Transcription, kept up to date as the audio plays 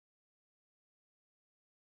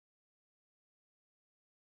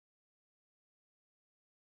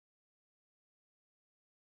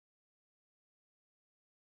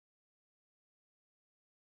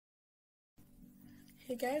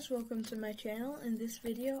Hey guys, welcome to my channel. In this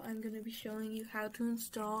video I'm going to be showing you how to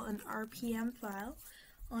install an RPM file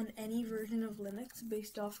on any version of Linux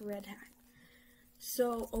based off RedHat.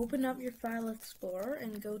 So open up your File Explorer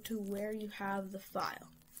and go to where you have the file.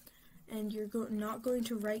 And you're not going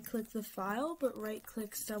to right click the file, but right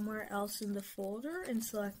click somewhere else in the folder and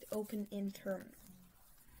select Open in Terminal.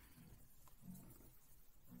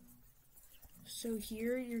 So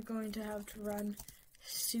here you're going to have to run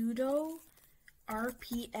sudo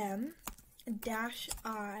RPM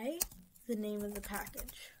 -I, the name of the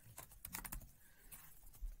package.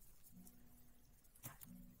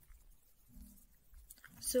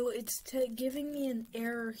 So it's giving me an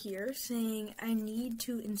error here saying I need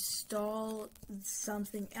to install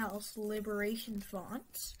something else, Liberation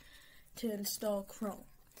Fonts, to install Chrome.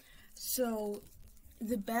 So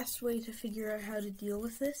the best way to figure out how to deal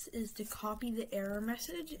with this is to copy the error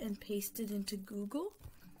message and paste it into Google,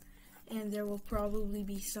 and there will probably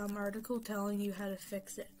be some article telling you how to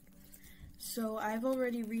fix it. So I've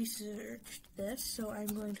already researched this, so I'm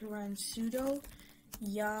going to run sudo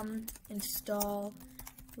yum install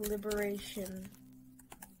Liberation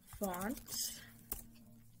Fonts,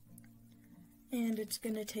 and it's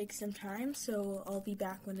going to take some time, so I'll be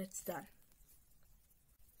back when it's done.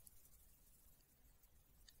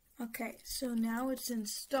 Okay, so now it's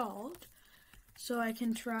installed, so I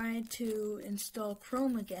can try to install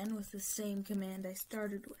Chrome again with the same command I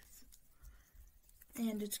started with.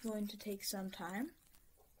 And it's going to take some time.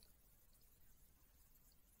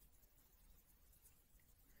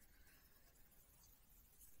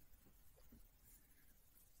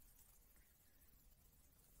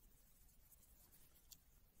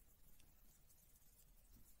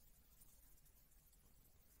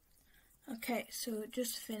 Okay, so it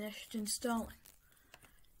just finished installing.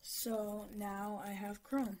 So now I have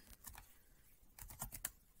Chrome.